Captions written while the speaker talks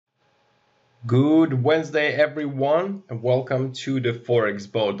Good Wednesday, everyone, and welcome to the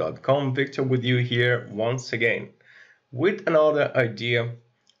forexbo.com. Victor with you here once again with another idea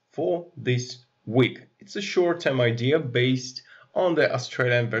for this week. It's a short-term idea based on the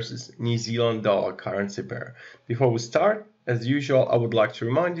Australian versus New Zealand dollar currency pair. Before we start, as usual, I would like to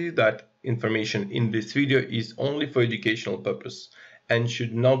remind you that information in this video is only for educational purpose and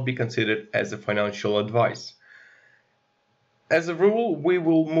should not be considered as a financial advice. As a rule, we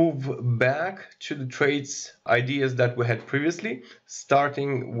will move back to the trades ideas that we had previously,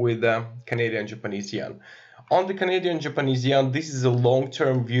 starting with the Canadian Japanese yen. On the Canadian Japanese yen, this is a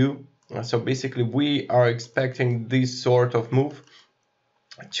long-term view. So basically, we are expecting this sort of move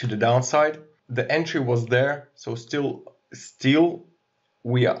to the downside. The entry was there, so still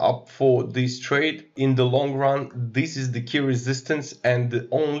we are up for this trade. In the long run, this is the key resistance, and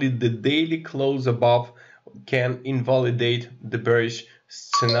only the daily close above can invalidate the bearish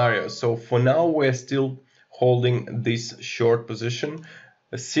scenario. So for now, we're still holding this short position.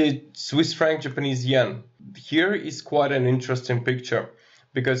 Swiss franc Japanese yen. Here is quite an interesting picture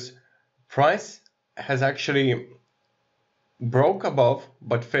because price has actually broke above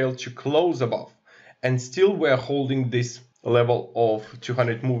but failed to close above, and still we're holding this level of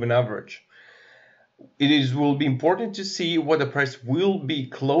 200 moving average. It will be important to see whether price will be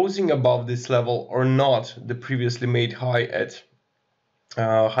closing above this level or not, the previously made high at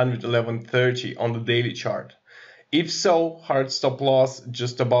 111.30 on the daily chart. If so, hard stop loss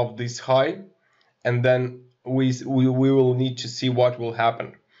just above this high, and then we will need to see what will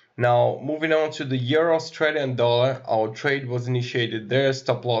happen. Now, moving on to the Euro Australian dollar, our trade was initiated there,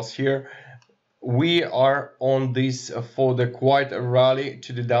 stop loss here. We are on this for the quite a rally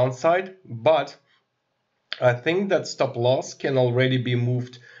to the downside, but I think that stop loss can already be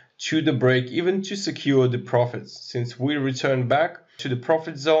moved to the break even to secure the profits. Since we return back to the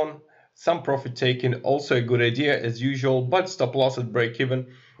profit zone, some profit taking, also a good idea as usual, but stop loss at break even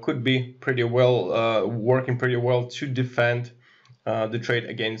could be pretty well, working pretty well to defend the trade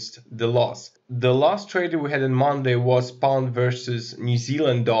against the loss. The last trade we had on Monday was pound versus New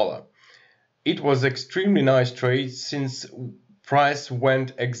Zealand dollar. It was extremely nice trade since price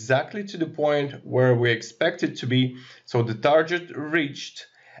went exactly to the point where we expected to be, so the target reached,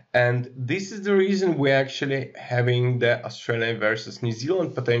 and this is the reason we're actually having the Australian versus New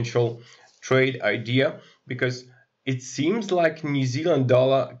Zealand potential trade idea, because it seems like New Zealand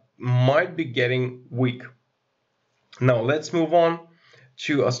dollar might be getting weak. Now let's move on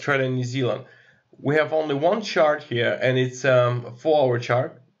to Australia and New Zealand. We have only one chart here, and it's a 4-hour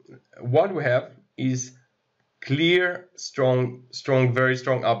chart. What we have is clear, strong, very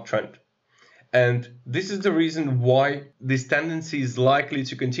strong uptrend. And this is the reason why this tendency is likely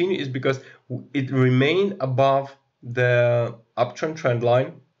to continue, is because it remained above the uptrend trend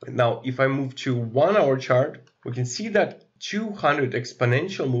line. Now, if I move to 1-hour chart, we can see that 200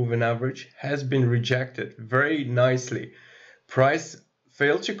 exponential moving average has been rejected very nicely. Price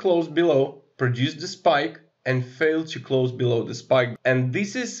failed to close below, produced the spike, and failed to close below the spike. And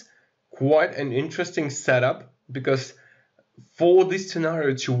this is quite an interesting setup, because for this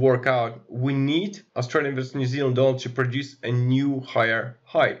scenario to work out, we need Australian versus New Zealand dollar to produce a new higher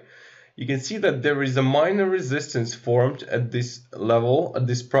high. You can see that there is a minor resistance formed at this level, at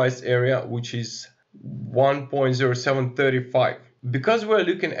this price area, which is 1.0735. Because we're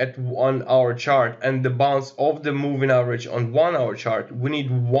looking at 1-hour chart and the bounce of the moving average on 1-hour chart, we need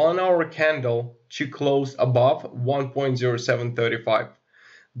 1-hour candle to close above 1.0735.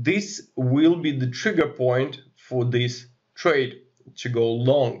 This will be the trigger point for this trade to go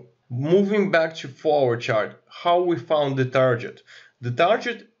long. Moving back to 4-hour chart, how we found the target. The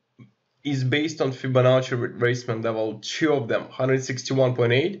target is based on Fibonacci retracement level, two of them,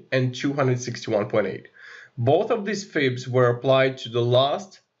 161.8 and 261.8. Both of these fibs were applied to the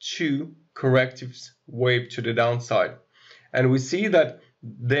last two correctives wave to the downside. And we see that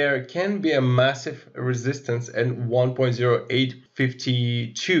there can be a massive resistance at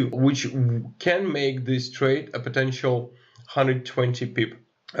 1.0852, which can make this trade a potential 120 pip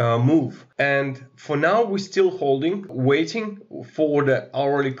move. And for now, we're still holding, waiting for the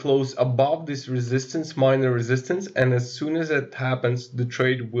hourly close above this resistance, minor resistance, and as soon as it happens, the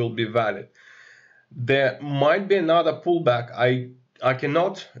trade will be valid. There might be another pullback. I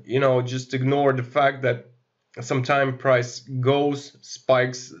cannot, just ignore the fact that sometimes price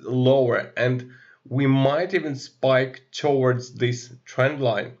spikes lower, and we might even spike towards this trend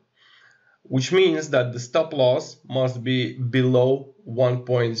line, which means that the stop loss must be below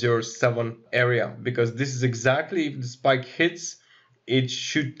 1.07 area, because this is exactly, if the spike hits, it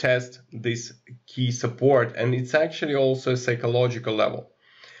should test this key support, and it's actually also a psychological level.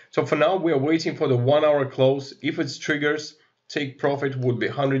 So for now, we are waiting for the 1 hour close. If it triggers, take profit would be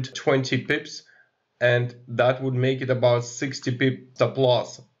 120 pips, and that would make it about 60 pip stop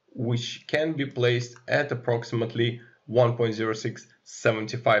loss, which can be placed at approximately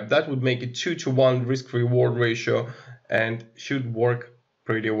 1.0675. That would make it 2-to-1 risk reward ratio and should work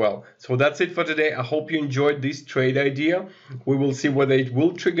pretty well. So that's it for today. I hope you enjoyed this trade idea. We will see whether it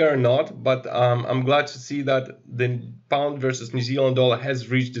will trigger or not, but I'm glad to see that the pound versus New Zealand dollar has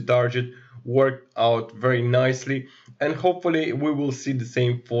reached the target, worked out very nicely, and hopefully we will see the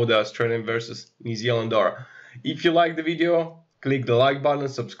same for the Australian versus New Zealand dollar. If you like the video, click the like button,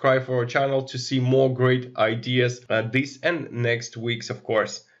 subscribe for our channel to see more great ideas this and next weeks, of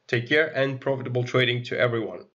course. Take care and profitable trading to everyone.